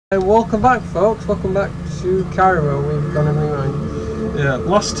And welcome back, folks. Welcome back to Kairo. We've gone and rewind. Yeah,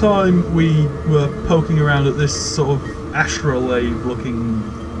 last time we were poking around at this sort of astrolabe looking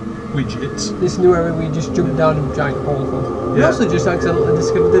widget. This new area we just jumped down a giant hole from. We Yeah. also just accidentally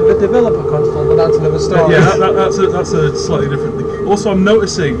discovered the developer console, but that's another story. Yeah, that's a slightly different thing. Also, I'm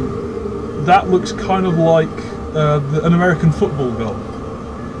noticing that looks kind of like an American football goal.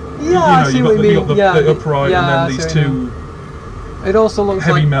 Yeah, I see what you mean. You've got the upright and then these two. It also looks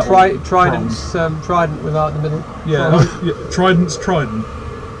heavy like metal Trident's trident without the middle. Yeah, yeah, Trident's trident.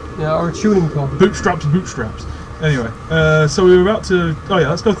 Yeah, or a tuning pump. Bootstraps. Anyway, so we were about to. Oh yeah,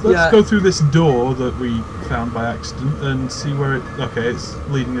 let's go through this door that we found by accident and see where it. Okay, it's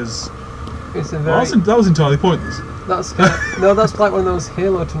leading us. It's a very. That was entirely pointless. That's no, that's like one of those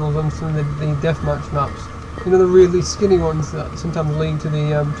Halo tunnels on some of the deathmatch maps. You know, the really skinny ones that sometimes lead to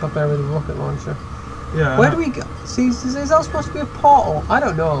the top area of the rocket launcher. Yeah. Where do we go? See, is that supposed to be a portal? I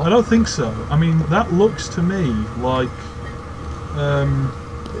don't know. I don't think so. I mean, that looks to me like.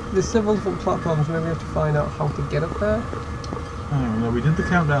 There's several different platforms. Maybe we have to find out how to get up there. I don't know. We did the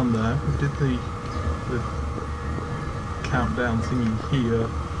countdown there. We did the countdown thingy here.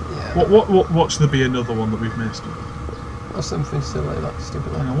 Yeah. Watch there be another one that we've missed. Or something silly, like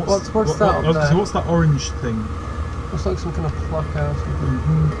stupid. Hang on, What's that up there? What's that orange thing? Looks like some kind of placard.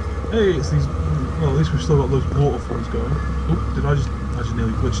 Hey, it's these. Well, at least we've still got those waterfalls going. Oh, I just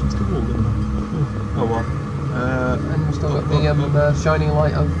nearly glitched into the wall, didn't I? Oh well. And we've still got the shining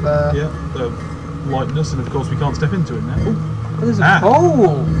light of. Yeah, of lightness, and of course we can't step into it now. Oh, there's a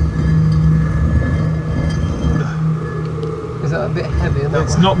hole. Is that a bit heavy?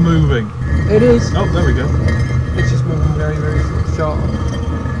 It's not moving. It is. Oh, there we go. It's just moving very, very short.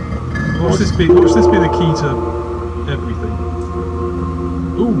 Watch this be the key to everything.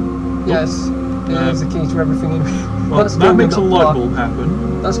 Ooh. Yes, it is the key to everything. Well, that makes a light bulb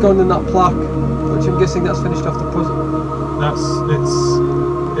happen. That's going in that plaque, which I'm guessing that's finished off the puzzle.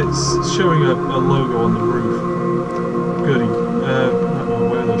 It's showing a logo on the roof. Goody. I don't know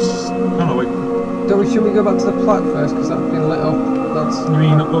where those. Oh no, wait. Should we go back to the plaque first, because that's been lit up? You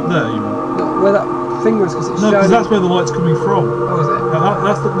mean up there? You mean? No, where that thing was, because it's shining. No, because that's where the light's coming from. Oh, is it?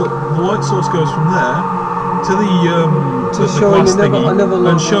 That's the light source goes from there to the showing glass thingy another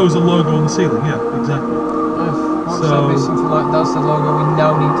logo. and shows a logo on the ceiling. Yeah, exactly. What's that be something like that's the logo we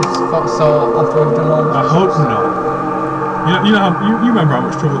now need to sort after we've done all this? I hope not. You know you remember how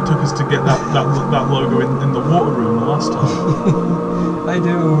much trouble it took us to get that logo in the water room the last time. I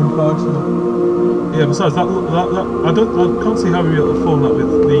do, unfortunately. Yeah. Besides that I can't see how we'll be able to form that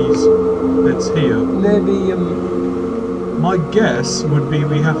with these bits here. Maybe my guess would be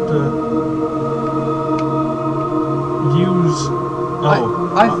we have to use. I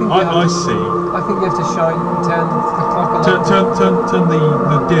see. I think you have to turn the clock on. Turn the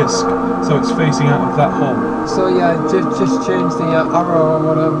disc so it's facing out of that hole. So yeah, just change the arrow or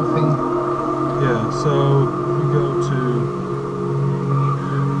whatever thing. Yeah. So we go to.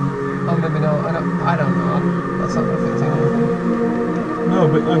 Oh, maybe no. I don't know. That's not gonna fix anything. No,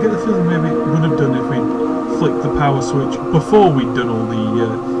 but I get the feeling maybe it would have done if we flicked the power switch before we'd done all the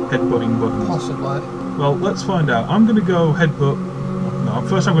headbutting buttons. Possibly. Well, let's find out. I'm going to go headbutt. No,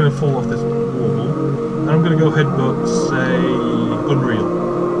 first I'm going to fall off this wall, and I'm going to go headbutt, say, Unreal.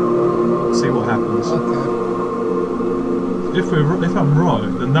 See what happens. Okay. If I'm right,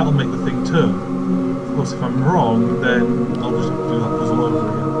 then that'll make the thing turn. Of course, if I'm wrong, then I'll just do that puzzle over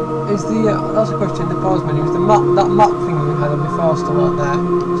again. Is that's a question. The pause menu is that map thing we had on before still out there?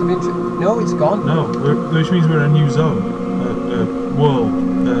 No, it's gone. No, which means we're in a new zone, world,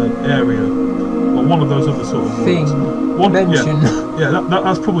 area. Or one of those other sort of thing. Mention. Yeah,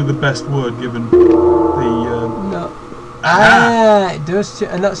 that's probably the best word given the. No. It does,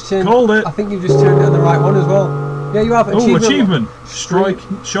 and that's changed. Called it. I think you've just turned it on the right one as well. Yeah, you have. Achievement. Strike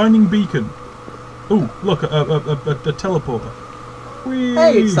shining beacon. Oh, look, a teleporter. Whee.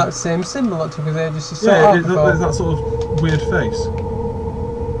 Hey, it's that same symbol that took us ages to sort out. Yeah, there's that sort of weird face.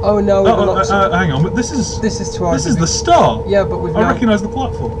 Oh no! Hang on, but this is the start. Yeah, but I recognise the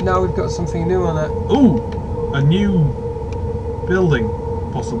platform. Now we've got something new on it. Ooh, a new building,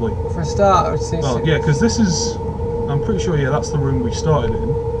 possibly. For a start, I would say. Well, yeah, because this is. I'm pretty sure. Yeah, that's the room we started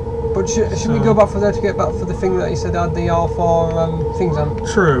in. But should we go back for there to get back for the thing that you said had the R4 things on?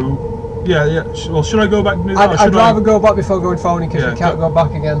 True. Yeah. Well, should I go back and do that? I'd rather go back before going forward because we can't go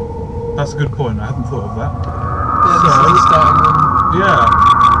back again. That's a good point. I hadn't thought of that. Yeah, this is the starting room. Yeah.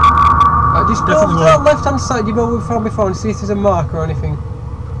 Just go to the left hand side, you know what we found before, and see if there's a mark or anything.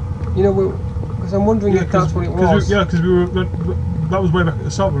 You know, because I'm wondering if that's what it was. Because we were. That was way back at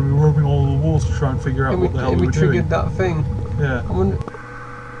the start when we were opening all the walls to try and figure out what the hell we were doing. And we triggered that thing. Yeah. I wonder.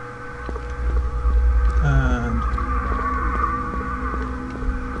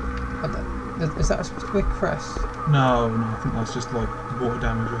 to be a crest? No, I think that's just like water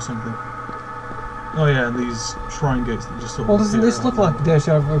damage or something. Oh yeah, and these shrine gates that just sort of... Well, doesn't this look like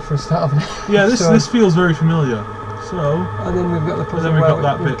deja vu for a start? Yeah, this feels very familiar. So... And then we've got the puzzle we've where got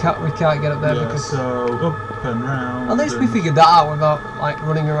that we bit. Can't get up there because... so up and round. At least we figured that out without like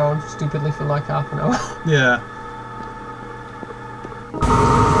running around stupidly for like half an hour. Yeah.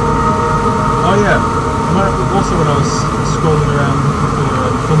 Oh yeah. Also, when I was scrolling around looking for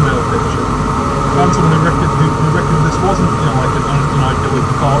a thumbnail picture, I found someone who reckoned this wasn't, you know, like an idyllic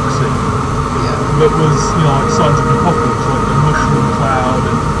park scene, but was, you know, like signs of an apocalypse, like a mushroom cloud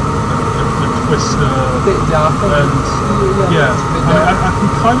and a twister. A bit darker. And yeah, I can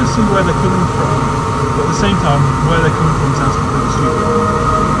kind of see where they're coming from, but at the same time, where they're coming from sounds completely stupid,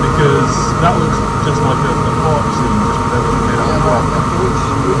 because that looks just like a park scene, just with everything made out of rock.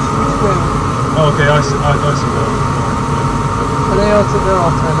 Which way? Oh, okay, I see that. But they're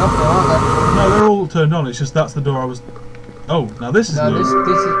all turned off though, aren't they? No, they're all turned on, it's just that's the door I was... Oh, now this is new. This is...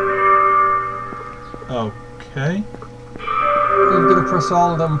 Okay. You've got to press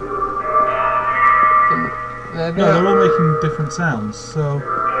all of them. No, they're all making different sounds, so...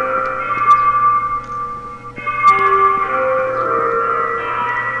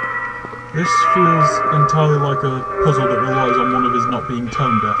 This feels entirely like a puzzle that relies on one of us not being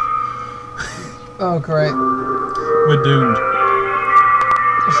tone deaf. Oh, great. We're doomed.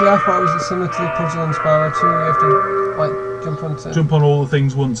 See, I thought it was similar to the puzzle in Spyro 2, you have to, like, jump onto... Jump on all the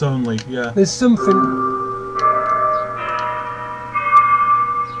things once only, yeah. There's something...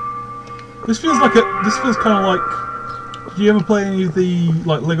 This feels kind of like... Do you ever play any of the,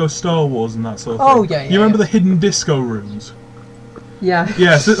 like, Lego Star Wars and that sort of thing? Oh, yeah. You remember the hidden disco rooms? Yeah.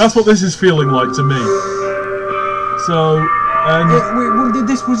 Yes, that's what this is feeling like to me. So...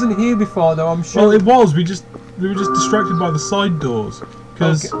 this wasn't here before, though, I'm sure. Well, it was. We were just distracted by the side doors.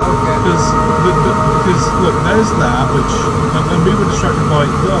 Because look, there's that, which, and we were distracted by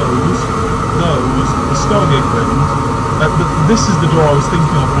those, the Stargate things. But this is the door I was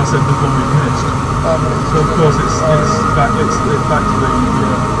thinking of when I said the one we've missed. So of course it's back to the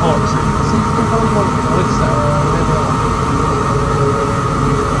park scene. See, you can probably go to the list there,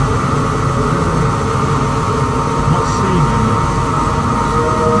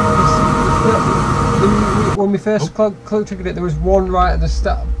 when we first cloak triggered it, there was one right at the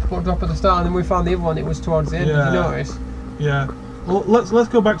start, drop at the start, and then we found the other one. It was towards the end. Did you notice? Yeah. Well, let's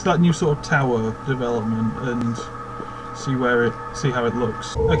go back to that new sort of tower development and see how it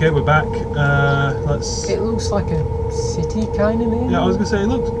looks. Okay, we're back. Let's. It looks like a city kind of maybe. Yeah, I was gonna say it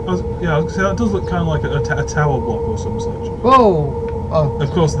looks. I was gonna say that does look kind of like a tower block or some such. Whoa! Oh. Of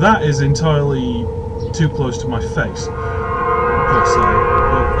course, that is entirely too close to my face, per se.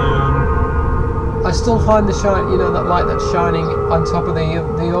 I still find the shine, you know, that light that's shining on top of the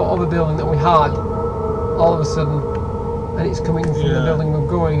other building that we had, all of a sudden, and it's coming from the building we're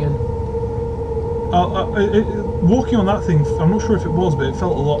going in. Walking on that thing, I'm not sure if it was, but it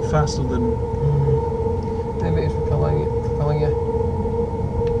felt a lot faster than... Maybe it's propelling you.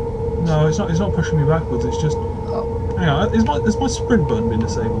 No, it's not pushing me backwards, it's just... Oh. Hang on, is my sprint button been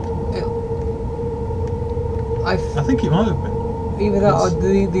disabled? I think it might have been. Either that or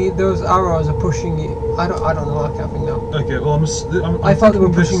those arrows are pushing you. I don't know. I can't think now. Okay, well I thought they were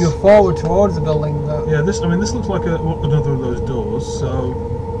pushing you forward towards the building, though. Yeah, this looks like another of those doors. So,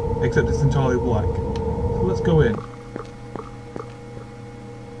 except it's entirely black. So let's go in.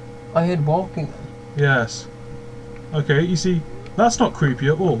 I heard walking. Yes. Okay, you see, that's not creepy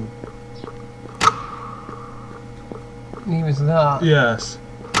at all. Neither is that. Yes.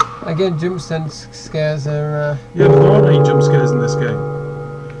 Again, jump scares are... Yeah, but there aren't any jump scares in this game.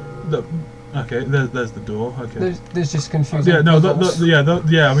 Okay, there's the door. Okay. There's just confusing. Yeah, no,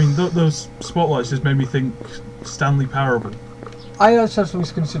 I mean, those spotlights just made me think Stanley Parable. I actually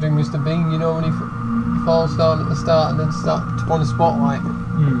was considering Mr. Bean. You know, when he falls down at the start and then starts on a spotlight.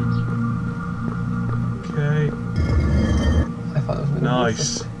 Okay. I thought that was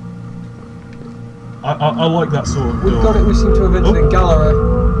nice. I like that sort of door. We've got it. We seem to have entered a gallery.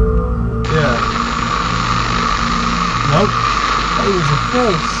 Yeah. Nope. That was a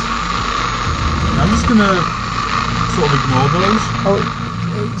face. I'm just gonna sort of ignore those. Oh,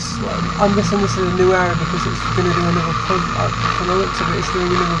 I'm guessing this is a new area because it's gonna do another puzzle. From the looks of it, it's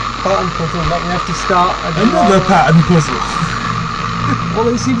doing another pattern puzzle that we have to start. Another pattern puzzle. Well,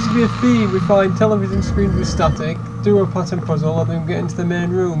 it seems to be a theme. We find television screens with static, do a pattern puzzle, and then get into the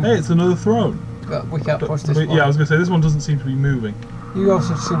main room. Hey, it's another throne. But we can't push this one. Yeah, I was gonna say this one doesn't seem to be moving. You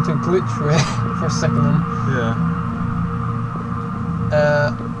also seem to glitch for it for a second then. Yeah.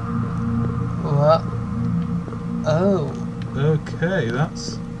 What? Oh. Okay,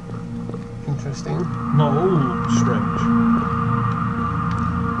 that's interesting. Not all strange.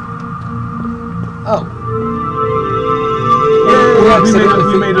 Oh.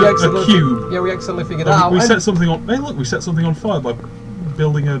 We made a cube. Yeah, we accidentally figured it out. We set something on. Hey, look, we set something on fire by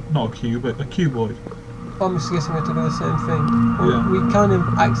building not a cube, but a cuboid. I'm just guessing we have to do the same thing. Yeah. We kind of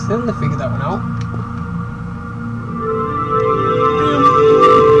accidentally figured that one out.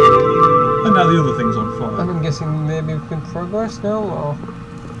 And now the other thing's on fire. And I'm guessing maybe we can progress now, or...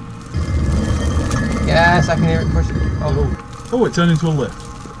 Yes, I can hear it pushing. Oh, it turned into a lift.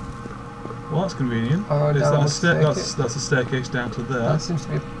 Well, that's convenient. Or Is down that a staircase. that's a staircase down to there. That seems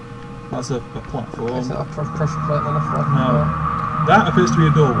to be... That's a platform. It's not a pressure plate on the floor. No. That appears to be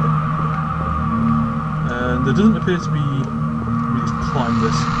a doorway. And there doesn't appear to be... Let me just climb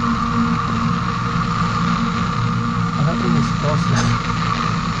this. I don't think we're supposed to.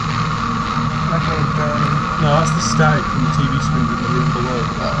 No, that's the static from the TV screens in the room below.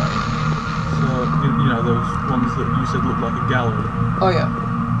 Alright. So, you know, those ones that you said looked like a gallery. Oh yeah.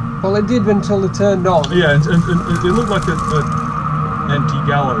 Well, it did until they turned on. Yeah, and it looked like an empty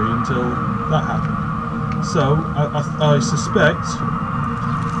gallery until that happened. So, I suspect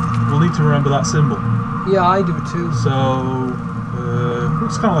we'll need to remember that symbol. Yeah, I do too. So,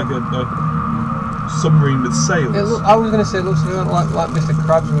 it's kind of like a submarine with sails. I was going to say it looks like Mr.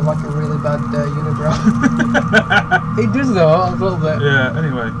 Krabs with like a really bad unibrow. It does though, a little bit. Yeah,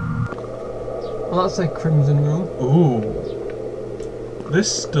 anyway. Well, that's a crimson room. Ooh.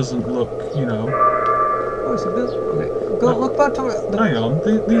 This doesn't look, you know... Oh, it's a bit... Go look back to it. Hang on,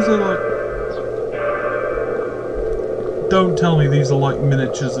 these are like... Don't tell me these are like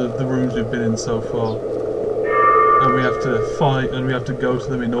miniatures of the rooms we've been in so far. And we have to fight, and we have to go to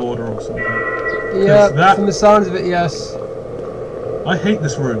them in order or something. Yeah, from the sounds of it, yes. I hate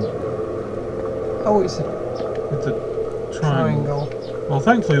this room. Oh, it's a triangle. Well,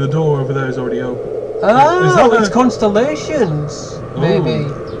 thankfully the door over there is already open. Oh, it's constellations, maybe.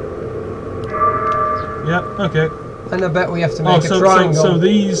 Yeah, okay. And I bet we have to make a triangle. So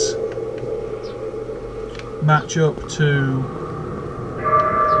these match up to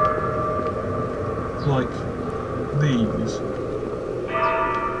like these.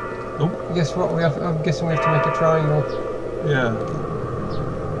 Oh. Guess what? I'm guessing we have to make a triangle. Yeah.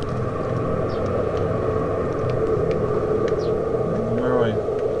 Where are you?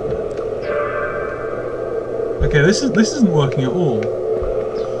 Okay, this isn't working at all.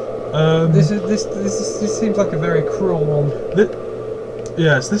 This seems like a very cruel one.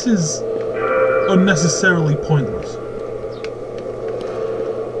 Yes, this is unnecessarily pointless.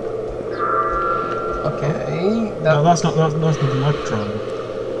 Okay. No, that's nothing like a triangle.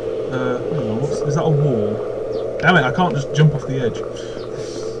 Hang on, is that a wall? Damn it! I can't just jump off the edge.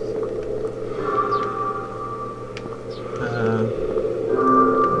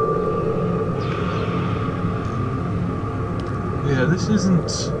 Yeah, this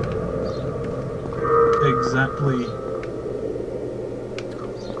isn't exactly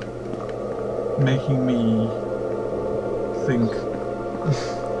making me think.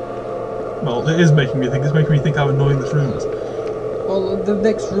 Well, it is making me think. It's making me think how annoying this room is. Well, the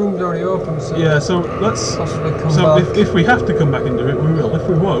next room's already open, so yeah. So let's. Possibly come So back. if we have to come back and do it, we will. If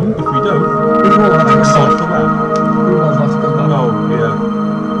we won't, if we don't, we will have to thanks come for back. that. We will have to come back. Oh yeah.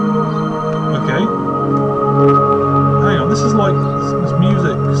 Okay. Hang on. This is like this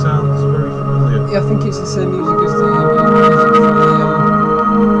music sounds very familiar. Yeah, I think it's the same music as the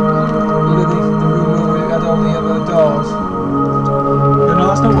music from the room where we had all the other doors. Yeah, no,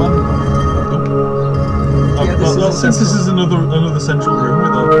 that's not what I'm. Yeah, Since this is another central room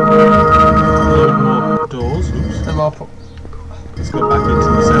with a load more doors. Oops. And I'll put... Let's go back into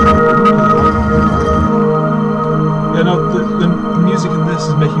the central room. Yeah, no, the music in this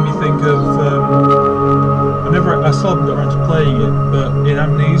is making me think of. I still haven't got around to playing it, but in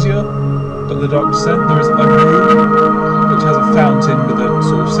Amnesia, at the Dark Descent, there is a room which has a fountain with a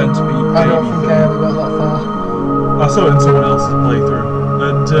sort of centipede baby I don't think I ever got that far. I saw it in someone else's playthrough,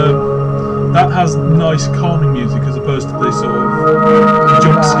 and that has nice calming music as opposed to the sort of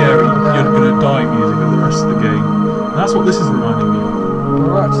jump scary, you're gonna die music of the rest of the game. And that's what this is reminding me of.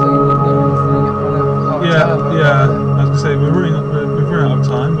 We're actually nearing running out of time. Yeah. As I say, we've run out of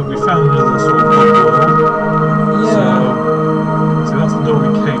time, but we found another sort of world. Yeah. So that's the door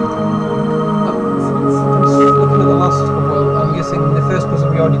we came from. I'm just looking at the last couple. I'm guessing the first puzzle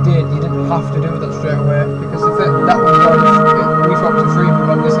we already did, you didn't have to do that straight away because that one was already we swapped to free,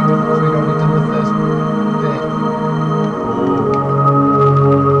 but I'm guessing because we'd already done the first bit.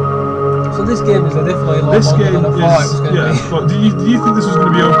 So this game is definitely a lot longer than I thought it was going to be. But do you think this was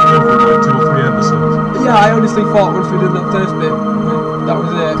going to be open over like 2 or 3 episodes? Yeah, I honestly thought once we did that first bit, that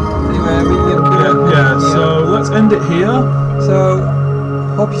was it. Anyway, I mean, end it here. So,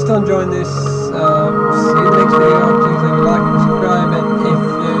 hope you're still enjoying this. See you in the next video. Please leave a like and subscribe. And if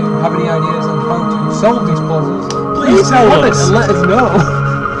you have any ideas on how to solve these puzzles, Please tell comment us. and let us know.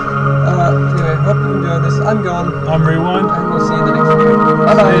 Anyway, hope you enjoyed this. I'm gone. I'm Rewind. And we'll see you in the next video.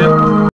 Bye bye.